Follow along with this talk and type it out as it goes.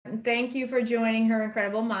thank you for joining Her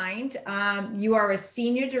Incredible Mind. You are a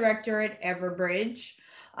senior director at Everbridge,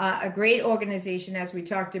 a great organization, as we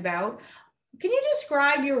talked about. Can you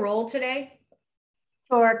describe your role today?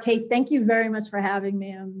 Sure, Kate, thank you very much for having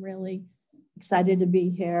me. I'm really excited to be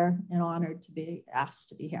here and honored to be asked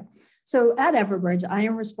to be here. So at Everbridge, I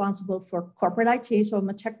am responsible for corporate IT, so I'm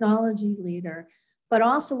a technology leader, but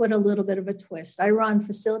also with a little bit of a twist. I run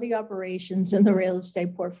facility operations in the real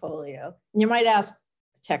estate portfolio. And you might ask,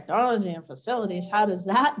 technology and facilities, how does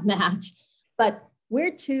that match? But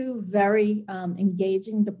we're two very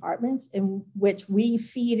engaging departments in which we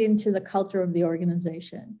feed into the culture of the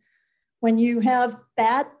organization. When you have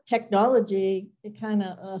bad technology, it kind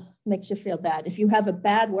of makes you feel bad. If you have a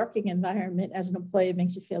bad working environment as an employee, it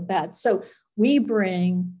makes you feel bad. So we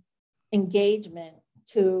bring engagement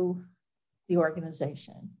to the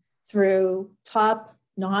organization through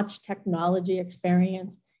top-notch technology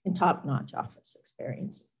experience and top-notch office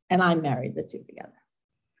experience. And I married the two together.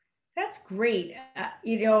 That's great.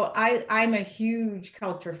 I'm a huge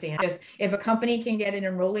culture fan. Just if a company can get an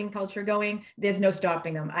enrolling culture going, there's no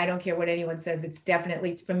stopping them. I don't care what anyone says. It's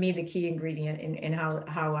definitely, for me, the key ingredient in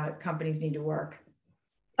how companies need to work.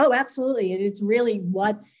 Oh, absolutely. It's really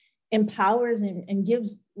what empowers and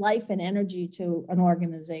gives life and energy to an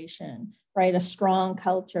organization, right? A strong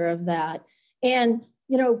culture of that. And,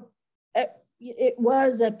 it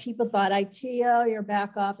was that people thought IT, oh, your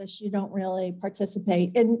back office, you don't really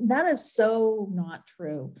participate. And that is so not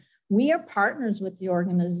true. We are partners with the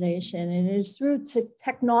organization, and it is through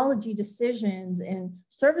technology decisions and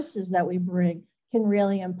services that we bring can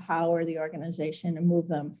really empower the organization and move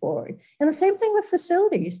them forward. And the same thing with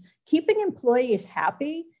facilities. Keeping employees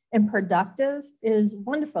happy and productive is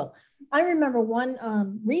wonderful. I remember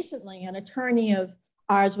recently, an attorney of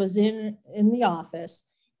ours was in the office,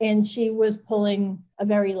 and she was pulling a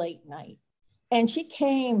very late night. And she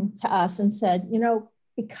came to us and said,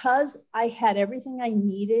 because I had everything I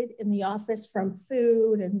needed in the office from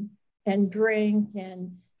food and drink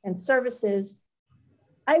and services,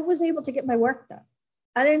 I was able to get my work done.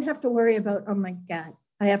 I didn't have to worry about, oh my God,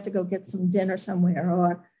 I have to go get some dinner somewhere,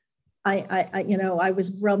 or I was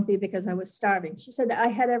grumpy because I was starving. She said I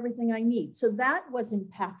had everything I need. So that was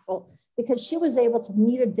impactful because she was able to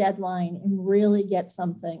meet a deadline and really get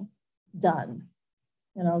something done,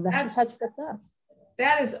 that she had to get done.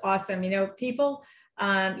 That is awesome. People,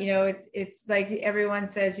 it's like everyone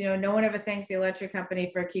says, no one ever thanks the electric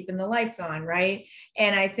company for keeping the lights on, right?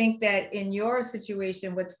 And I think that in your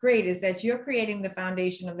situation, what's great is that you're creating the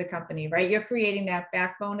foundation of the company, right? You're creating that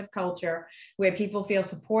backbone of culture where people feel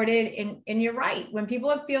supported. And you're right. When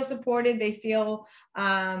people feel supported, they feel,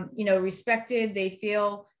 respected, they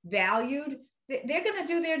feel valued. They're going to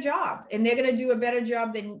do their job, and they're going to do a better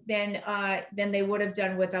job than they would have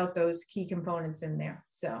done without those key components in there.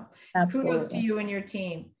 So absolutely. Kudos to you and your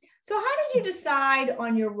team. So how did you decide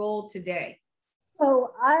on your role today?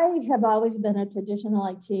 So I have always been a traditional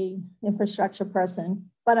IT infrastructure person,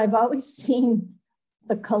 but I've always seen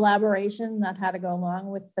the collaboration that had to go along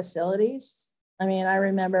with facilities. I mean, I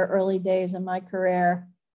remember early days in my career,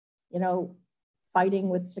 fighting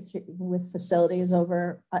with facilities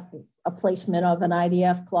over a placement of an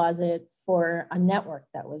IDF closet for a network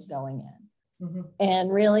that was going in,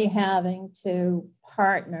 and really having to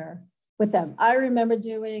partner with them. I remember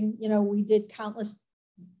doing, we did countless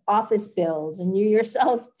office builds, and you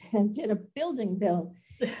yourself did a building build,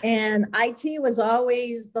 and IT was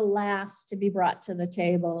always the last to be brought to the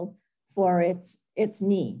table for its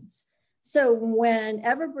needs. So when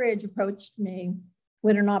Everbridge approached me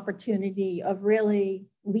with an opportunity of really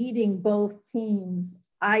leading both teams,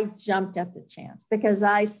 I jumped at the chance because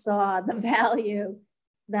I saw the value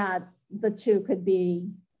that the two could be,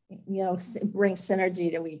 bring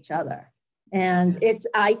synergy to each other. And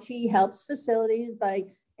IT helps facilities by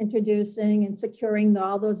introducing and securing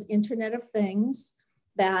all those Internet of Things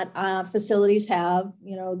that facilities have,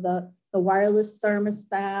 the wireless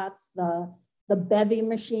thermostats, the bevy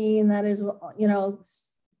machine that is,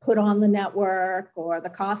 put on the network, or the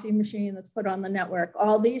coffee machine that's put on the network.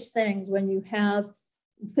 All these things, when you have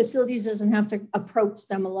facilities, doesn't have to approach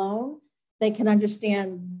them alone. They can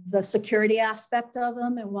understand the security aspect of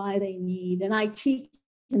them and why they need. And IT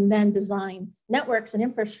can then design networks and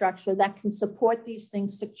infrastructure that can support these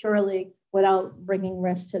things securely without bringing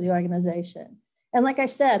risk to the organization. And like I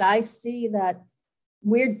said, I see that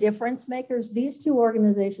we're difference makers. These two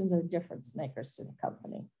organizations are difference makers to the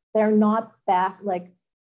company. They're not back like,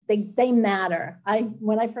 they matter.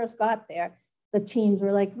 When I first got there, the teams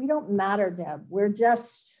were like, we don't matter, Deb. We're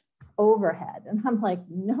just overhead. And I'm like,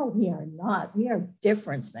 no, we are not. We are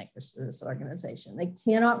difference makers to this organization. They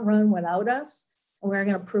cannot run without us. we're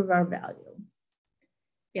going to prove our value.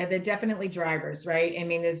 Yeah, they're definitely drivers, right? I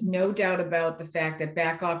mean, there's no doubt about the fact that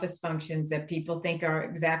back office functions that people think are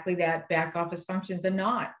exactly that, back office functions are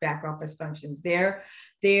not back office functions. They're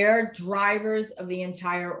drivers of the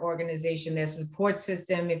entire organization, their support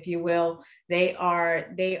system, if you will. They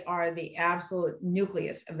are the absolute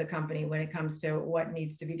nucleus of the company when it comes to what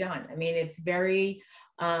needs to be done. I mean, it's very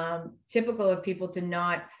typical of people to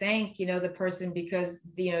not thank, the person because,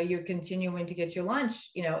 you're continuing to get your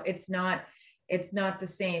lunch. It's not the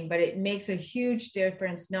same, but it makes a huge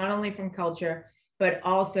difference, not only from culture, but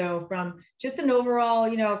also from just an overall,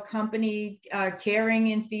 company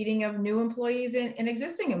caring and feeding of new employees and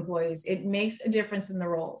existing employees. It makes a difference in the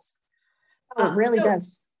roles. Oh, it really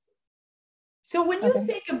does. So when you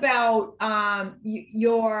think about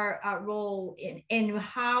your role in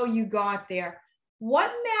how you got there,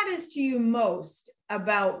 what matters to you most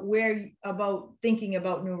about thinking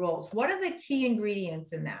about new roles? What are the key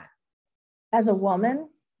ingredients in that? As a woman,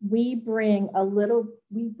 we bring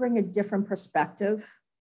a different perspective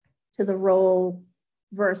to the role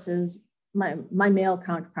versus my male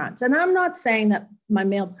counterparts. And I'm not saying that my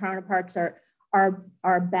male counterparts are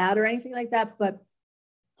bad or anything like that, but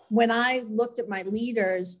when I looked at my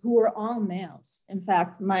leaders who are all males, in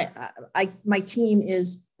fact, my team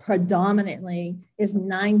is predominantly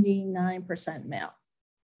 99% male.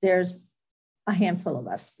 There's a handful of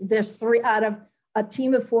us. There's 3 out of a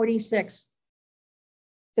team of 46.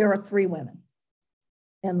 There are 3 women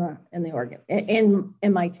in my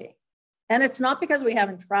team. And it's not because we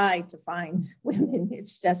haven't tried to find women.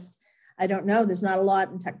 It's just, I don't know, there's not a lot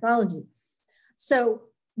in technology. So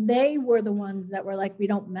they were the ones that were like, we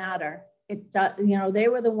don't matter. They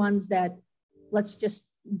were the ones that let's just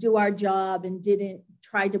do our job and didn't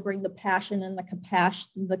try to bring the passion and the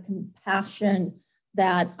compassion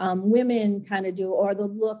that women kind of do, or the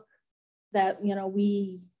look that,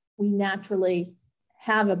 we naturally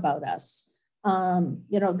have about us,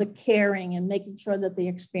 the caring and making sure that the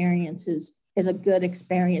experience is a good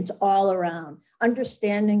experience all around,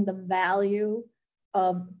 understanding the value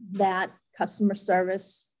of that customer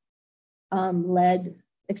service led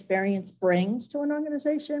experience brings to an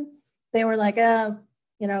organization. They were like,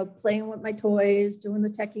 playing with my toys, doing the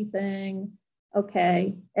techie thing.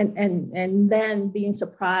 Okay. And then being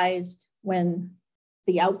surprised when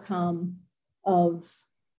the outcome of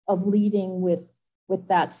leading with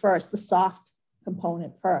that first, the soft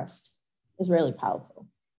component first, is really powerful.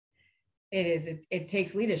 It is. It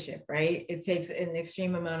takes leadership, right? It takes an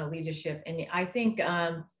extreme amount of leadership. And I think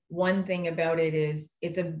one thing about it is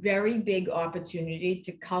it's a very big opportunity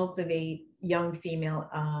to cultivate young female,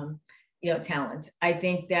 talent. I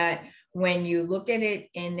think that when you look at it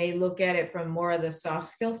and they look at it from more of the soft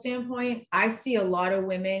skill standpoint, I see a lot of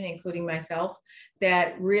women, including myself,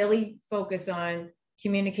 that really focus on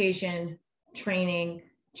communication, training,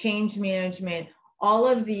 change management, all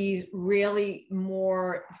of these really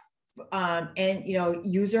more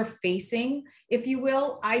user facing, if you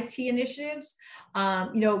will, IT initiatives,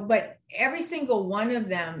 but every single one of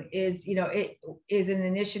them is, it is an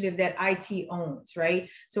initiative that IT owns, right?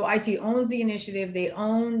 So IT owns the initiative, they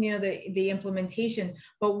own, the implementation,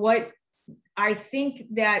 but what I think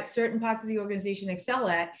that certain parts of the organization excel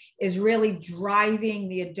at is really driving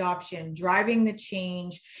the adoption, driving the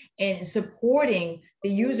change, and supporting the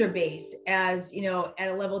user base as, at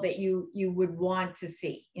a level that you would want to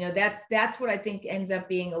see. That's what I think ends up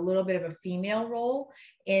being a little bit of a female role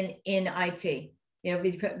in IT,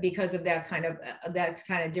 because of that kind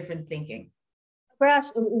of different thinking.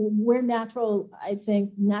 We're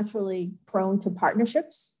naturally prone to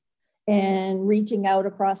partnerships and reaching out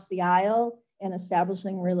across the aisle and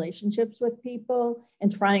establishing relationships with people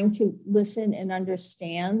and trying to listen and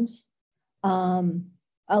understand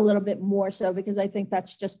a little bit more so, because I think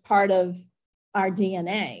that's just part of our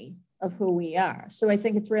DNA of who we are. So I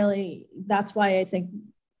think that's why I think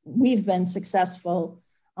we've been successful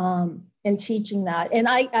in teaching that. And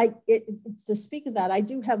to speak of that, I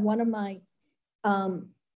do have one of my,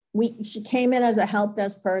 she came in as a help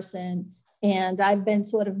desk person, and I've been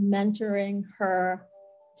sort of mentoring her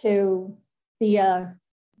to be a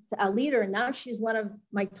leader. And now she's one of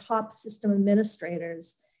my top system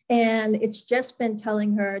administrators. And it's just been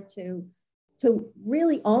telling her to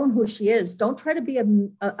really own who she is. Don't try to be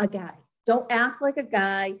a guy. Don't act like a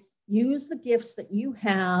guy. Use the gifts that you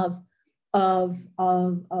have of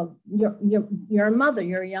your mother,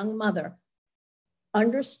 your young mother.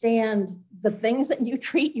 Understand the things that you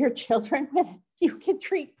treat your children with, you can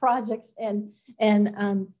treat projects and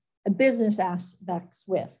business aspects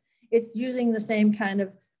with. It's using the same kind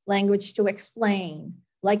of language to explain,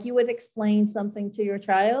 like you would explain something to your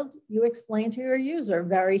child, you explain to your user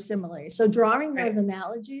very similarly. So drawing those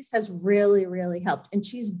analogies has really, really helped. And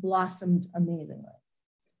she's blossomed amazingly.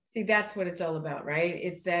 See, that's what it's all about, right?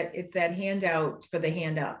 It's that handout for the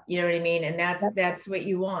hand up, you know what I mean? And that's what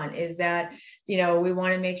you want, is that, you know, we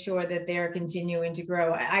want to make sure that they're continuing to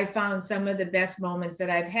grow. I found some of the best moments that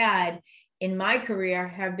I've had in my career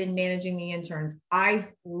have been managing the interns. I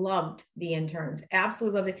loved the interns,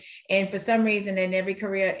 absolutely loved it. And for some reason, in every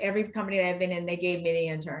career, every company that I've been in, they gave me the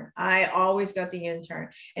intern. I always got the intern.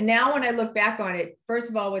 And now when I look back on it, first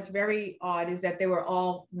of all, what's very odd is that they were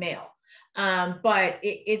all male. But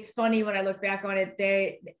it's funny when I look back on it,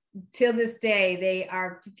 till this day, they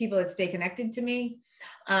are people that stay connected to me.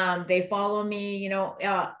 They follow me, you know,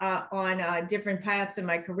 on different paths in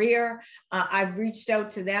my career. I've reached out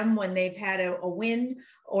to them when they've had a win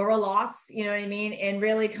or a loss, you know what I mean? And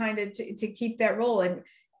really kind of to keep that role. And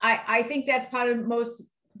I think that's part of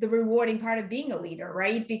the rewarding part of being a leader,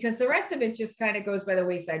 right? Because the rest of it just kind of goes by the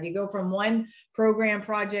wayside. You go from one program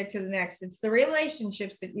project to the next. It's the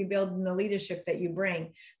relationships that you build and the leadership that you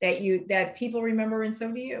bring that people remember, and so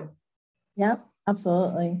do you. Yeah,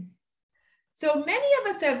 absolutely. So many of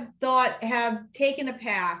us have taken a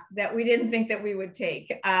path that we didn't think that we would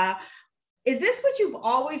take. Is this what you've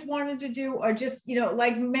always wanted to do? Or just, you know,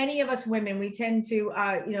 like many of us women, we tend to,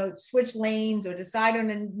 you know, switch lanes or decide on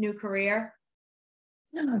a new career?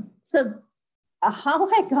 So how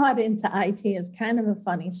I got into IT is kind of a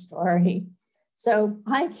funny story. So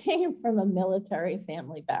I came from a military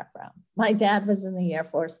family background. My dad was in the Air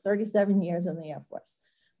Force, 37 years in the Air Force.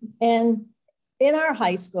 And in our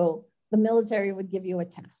high school, the military would give you a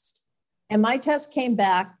test. And my test came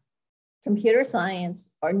back, computer science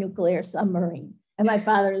or nuclear submarine. And my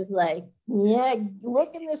father was like, yeah,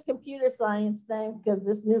 look in this computer science thing, because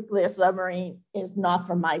this nuclear submarine is not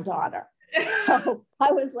for my daughter. So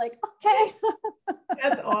I was like, okay.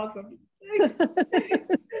 That's awesome.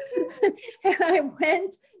 And I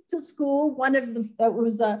went to school.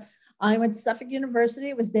 I went to Suffolk University.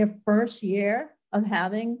 It was their first year of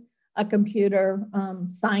having a computer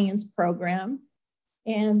science program.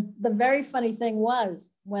 And the very funny thing was,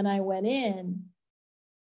 when I went in,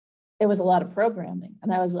 it was a lot of programming.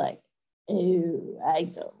 And I was like, ew, I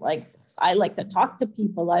don't like this. I like to talk to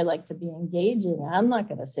people. I like to be engaging. I'm not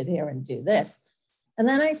going to sit here and do this. And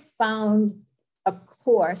then I found a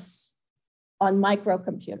course on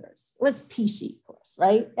microcomputers. It was a PC course,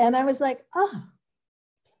 right? And I was like, oh,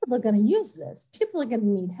 people are going to use this. People are going to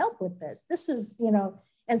need help with this. This is, you know,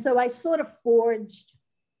 and so I sort of forged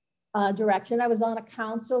direction. I was on a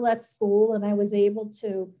council at school, and I was able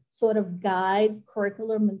to sort of guide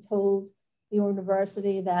curriculum and told the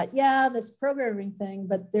university that, yeah, this programming thing,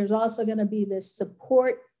 but there's also going to be this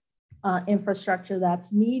support infrastructure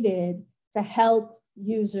that's needed to help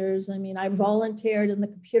users. I mean, I volunteered in the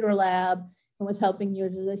computer lab and was helping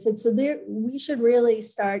users. I said, so we should really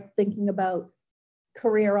start thinking about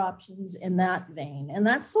career options in that vein. And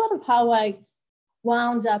that's sort of how I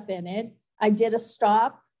wound up in it. I did a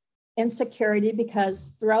stop in security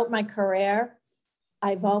because throughout my career,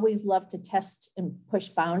 I've always loved to test and push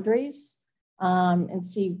boundaries. And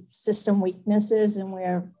see system weaknesses and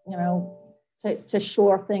where, you know, to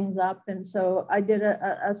shore things up. And so I did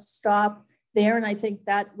a stop there. And I think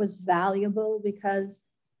that was valuable because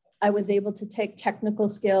I was able to take technical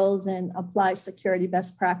skills and apply security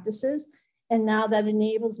best practices. And now that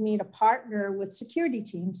enables me to partner with security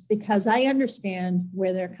teams because I understand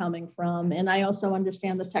where they're coming from. And I also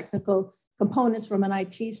understand the technical components from an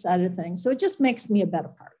IT side of things. So it just makes me a better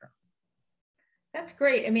partner. That's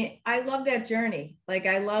great. I mean, I love that journey. Like,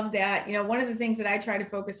 I love that, you know, one of the things that I try to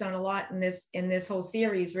focus on a lot in this whole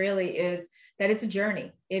series really is that it's a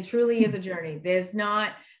journey. It truly is a journey. There's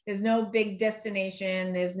no big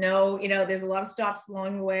destination. There's no, you know, there's a lot of stops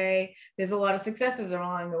along the way. There's a lot of successes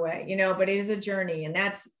along the way, you know, but it is a journey. And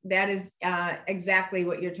that is exactly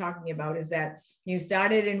what you're talking about, is that you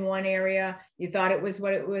started in one area, you thought it was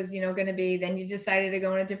what it was, you know, going to be, then you decided to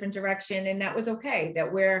go in a different direction. And that was okay.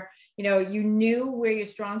 That you know, you knew where your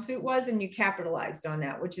strong suit was and you capitalized on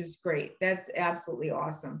that, which is great. That's absolutely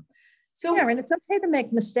awesome. So yeah, and it's okay to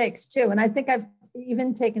make mistakes too. And I think I've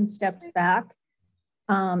even taken steps back.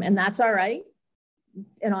 And that's all right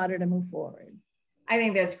in order to move forward. I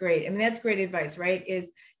think that's great. I mean, that's great advice, right?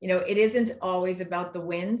 Is, you know, it isn't always about the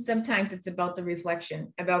win. Sometimes it's about the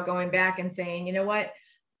reflection, about going back and saying, you know what,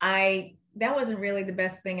 that wasn't really the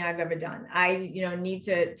best thing I've ever done. I, you know, need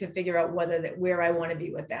to figure out where I want to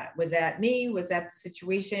be with that. Was that me? Was that the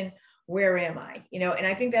situation? Where am I? You know, and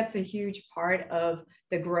I think that's a huge part of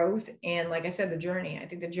the growth. And like I said, the journey. I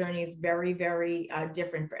think the journey is very, very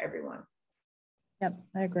different for everyone. Yep,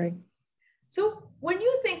 I agree. So when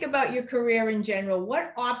you think about your career in general,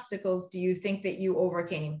 what obstacles do you think that you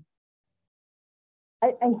overcame?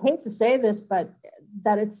 I hate to say this, but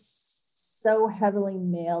that it's so heavily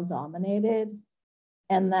male dominated,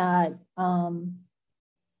 and that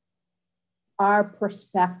our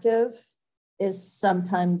perspective is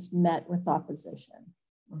sometimes met with opposition.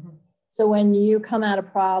 Mm-hmm. So when you come at a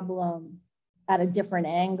problem at a different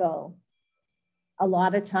angle, a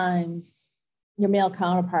lot of times your male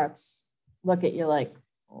counterparts look at you like,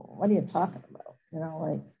 oh, what are you talking about?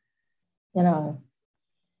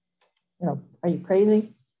 Are you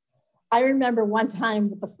crazy? I remember one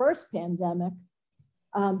time with the first pandemic,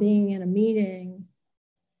 being in a meeting,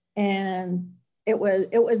 and it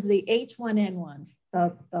was the H1N1,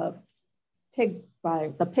 the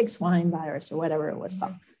pig swine virus or whatever it was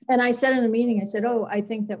called. And I said in a meeting, I said, oh, I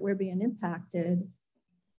think that we're being impacted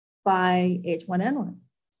by H1N1.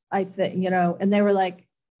 I think, and they were like,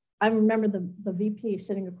 I remember the VP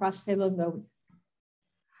sitting across the table and go,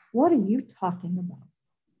 what are you talking about?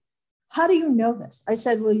 How do you know this? I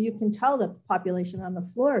said, well, you can tell that the population on the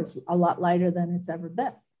floor is a lot lighter than it's ever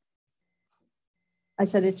been. I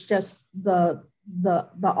said, it's just the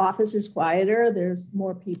office is quieter. There's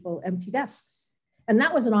more people, empty desks. And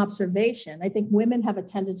that was an observation. I think women have a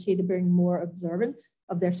tendency to be more observant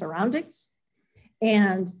of their surroundings.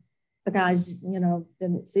 And the guys,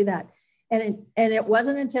 didn't see that. And it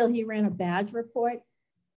wasn't until he ran a badge report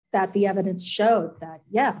that the evidence showed that,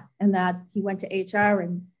 and that he went to HR,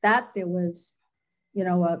 and that there was, we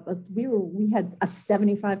had a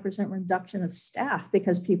 75% reduction of staff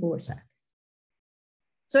because people were sick.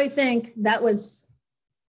 So I think that was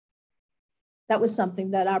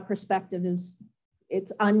something that our perspective is,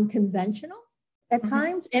 it's unconventional at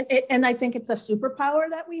times. And I think it's a superpower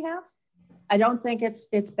that we have. I don't think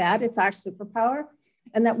it's bad. It's our superpower,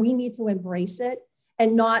 and that we need to embrace it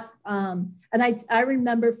and not, and I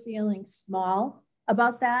remember feeling small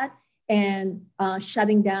about that and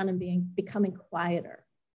shutting down and becoming quieter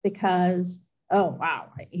because, oh, wow,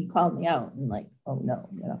 he called me out, and like, oh no,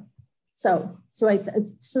 So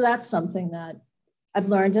that's something that I've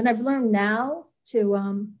learned, and I've learned now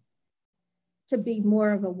to be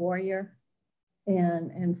more of a warrior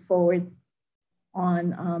and forward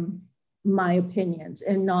on my opinions,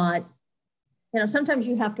 and not, sometimes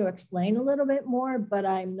you have to explain a little bit more, but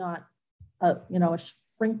I'm not a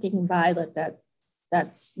shrinking violet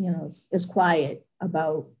that's is quiet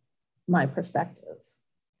about my perspective.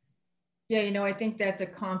 Yeah, I think that's a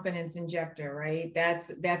confidence injector, right? That's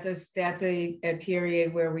a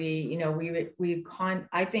period where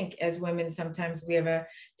I think as women, sometimes we have a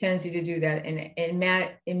tendency to do that and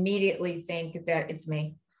immediately think that it's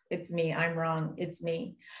me, I'm wrong, it's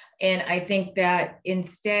me. And I think that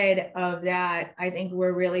instead of that, I think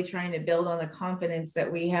we're really trying to build on the confidence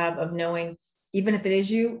that we have of knowing, even if it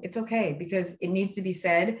is you, it's okay, because it needs to be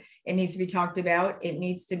said, it needs to be talked about, it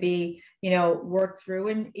needs to be, worked through.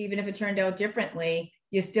 And even if it turned out differently,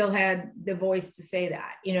 you still had the voice to say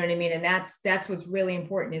that, you know what I mean? And that's what's really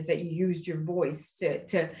important, is that you used your voice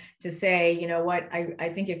to say, you know what,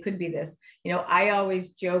 I think it could be this. I always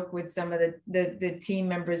joke with some of the team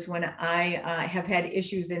members when I have had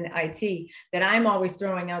issues in IT, that I'm always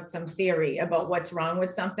throwing out some theory about what's wrong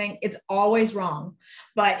with something. It's always wrong,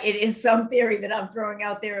 but it is some theory that I'm throwing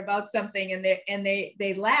out there about something, and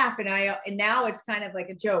they laugh, and now it's kind of like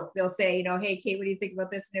a joke. They'll say, hey, Kate, what do you think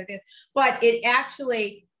about this and everything? But it actually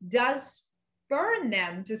does spur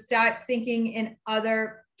them to start thinking in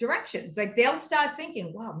other directions. Like they'll start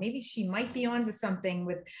thinking, wow, maybe she might be onto something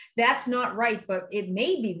with that's not right, but it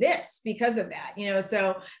may be this because of that,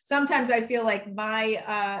 so sometimes I feel like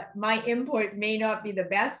my input may not be the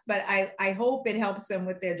best, but I hope it helps them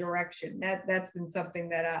with their direction. That's been something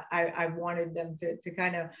that I wanted them to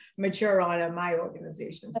kind of mature on in my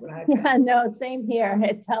organizations. Same here.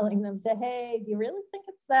 Telling them hey, do you really think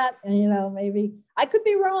it's that? And maybe I could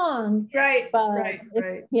be wrong. Right. But right.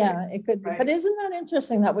 It could be. Right. But isn't that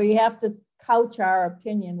interesting that we have to couch our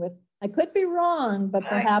opinion with, I could be wrong, but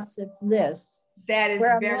perhaps it's this. That is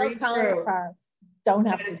very true. Don't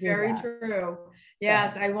have to do that. That is very true.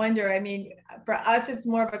 Yes, I wonder. I mean, for us, it's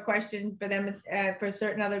more of a question. For them, for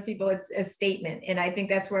certain other people, it's a statement. And I think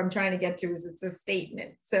that's where I'm trying to get to, is it's a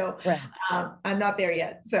statement. So I'm not there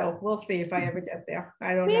yet. So we'll see if I ever get there.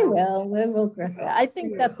 I don't know. We will get there. I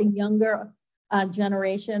think that the younger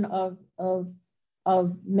generation of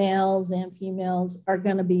males and females are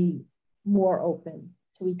going to be more open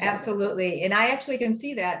to each other. Absolutely. And I actually can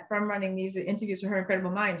see that from running these interviews for Her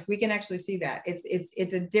Incredible Minds. We can actually see that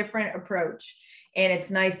it's a different approach, and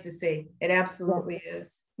it's nice to see. It absolutely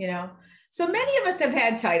is, So many of us have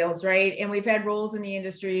had titles, right? And we've had roles in the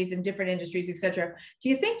industries and different industries, et cetera. Do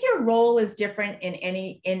you think your role is different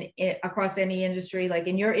in across any industry? Like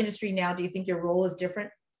in your industry now, do you think your role is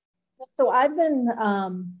different? So I've been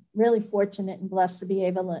really fortunate and blessed to be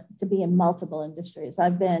able to be in multiple industries.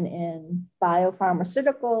 I've been in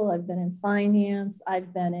biopharmaceutical, I've been in finance,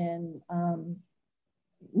 I've been in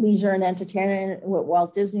leisure and entertainment with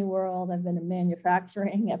Walt Disney World, I've been in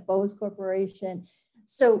manufacturing at Bose Corporation.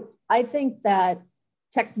 So I think that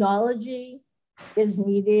technology is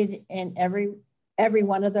needed in every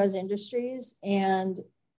one of those industries, and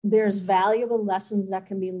there's valuable lessons that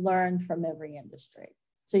can be learned from every industry.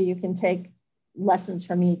 So you can take lessons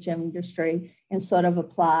from each industry and sort of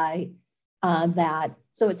apply that.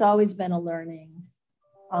 So it's always been a learning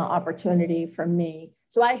opportunity for me.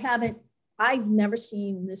 So I've never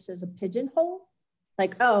seen this as a pigeonhole.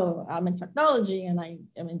 Like, oh, I'm in technology and I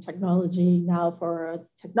am in technology now for a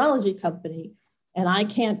technology company and I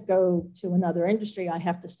can't go to another industry. I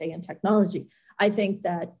have to stay in technology. I think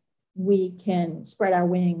that we can spread our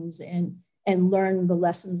wings and learn the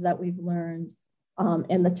lessons that we've learned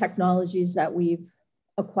and the technologies that we've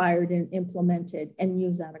acquired and implemented and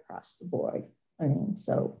use that across the board. I mean,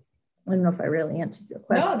 so I don't know if I really answered your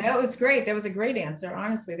question. No, that was great. That was a great answer.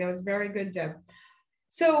 Honestly, that was very good, Deb.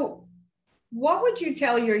 So what would you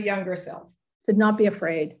tell your younger self? To not be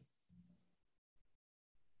afraid.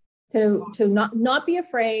 To not be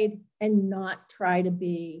afraid and not try to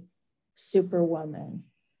be superwoman,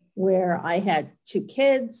 where I had 2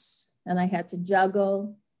 kids and I had to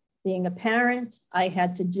juggle being a parent. I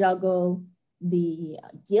had to juggle the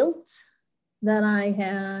guilt that I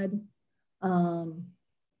had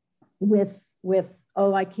with,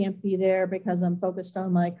 oh, I can't be there because I'm focused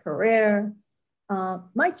on my career.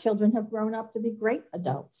 My children have grown up to be great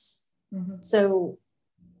adults. Mm-hmm. So,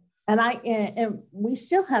 and we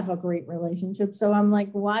still have a great relationship. So I'm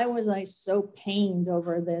like, why was I so pained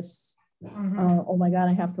over this? Mm-hmm. Oh my God,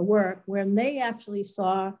 I have to work. When they actually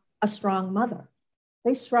saw a strong mother.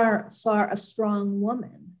 They saw a strong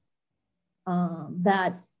woman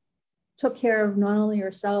that took care of not only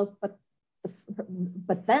herself,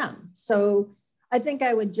 but them. So I think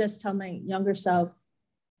I would just tell my younger self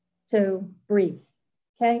to breathe.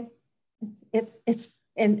 Okay. It's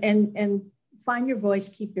and find your voice,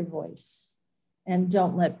 keep your voice, and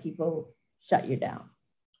don't let people shut you down.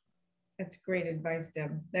 That's great advice,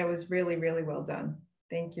 Deb. That was really, really well done.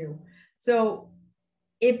 Thank you. So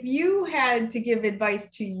if you had to give advice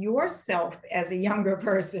to yourself as a younger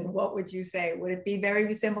person, what would you say? Would it be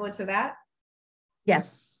very similar to that?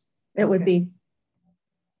 Yes, it would be.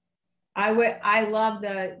 I love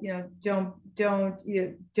the,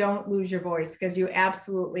 don't lose your voice, because you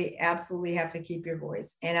absolutely have to keep your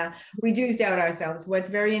voice. And we do doubt ourselves.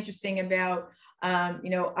 What's very interesting about,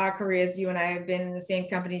 our careers, you and I have been in the same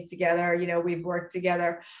company together, we've worked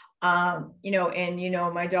together. My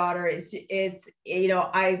daughter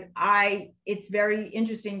it's very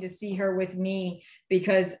interesting to see her with me,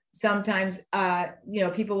 because sometimes,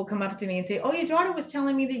 people will come up to me and say, oh, your daughter was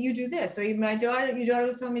telling me that you do this. Or your daughter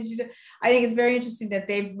was telling me to do that. I think it's very interesting that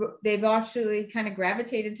they've actually kind of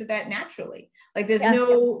gravitated to that naturally. Like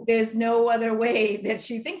there's no other way that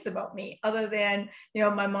she thinks about me other than,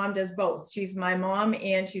 my mom does both. She's my mom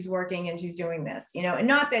and she's working and she's doing this, and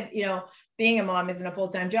not that, being a mom isn't a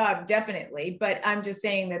full-time job, definitely. But I'm just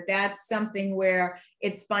saying that that's something where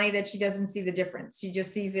it's funny that she doesn't see the difference. She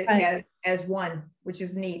just sees it as one, which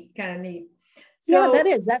is neat, kind of neat. So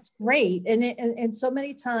yeah, that's great. And so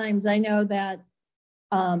many times I know that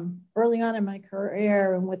early on in my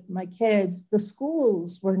career and with my kids, the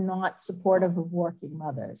schools were not supportive of working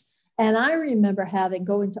mothers. And I remember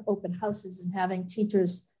going to open houses and having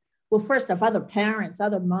teachers, well, first off, other parents,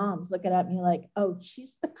 other moms looking at me like, oh,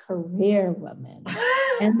 she's the career woman.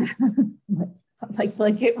 And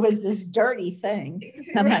like it was this dirty thing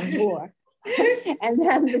that I wore. And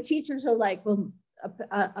then the teachers are like, well,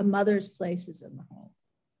 a mother's place is in the home.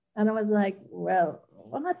 And I was like, well,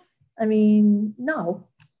 what? I mean, no.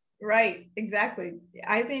 Right, exactly.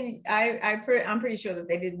 I think I'm pretty sure that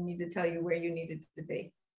they didn't need to tell you where you needed to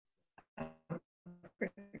be.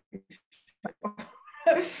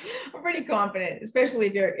 I'm pretty confident, especially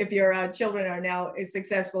if your children are now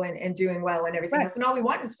successful and doing well and everything else. And all we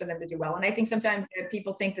want is for them to do well. And I think sometimes that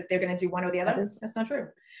people think that they're going to do one or the other. That's not true.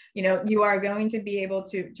 You are going to be able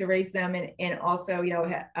to raise them and also,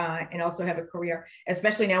 and also have a career,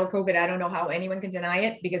 especially now with COVID. I don't know how anyone can deny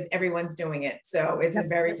it because everyone's doing it. So it's a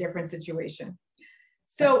very different situation.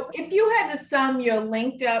 So if you had to sum your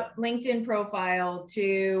LinkedIn profile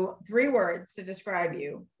to 3 words to describe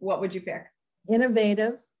you, what would you pick?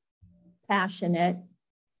 Innovative, passionate,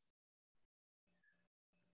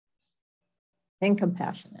 and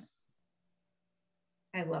compassionate.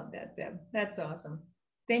 I love that, Deb. That's awesome.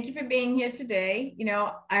 Thank you for being here today. You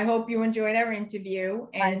know, I hope you enjoyed our interview,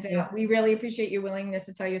 and we really appreciate your willingness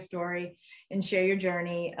to tell your story and share your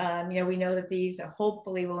journey. You know, we know that these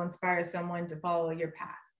hopefully will inspire someone to follow your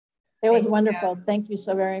path. It was wonderful. Thank you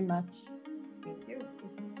so very much.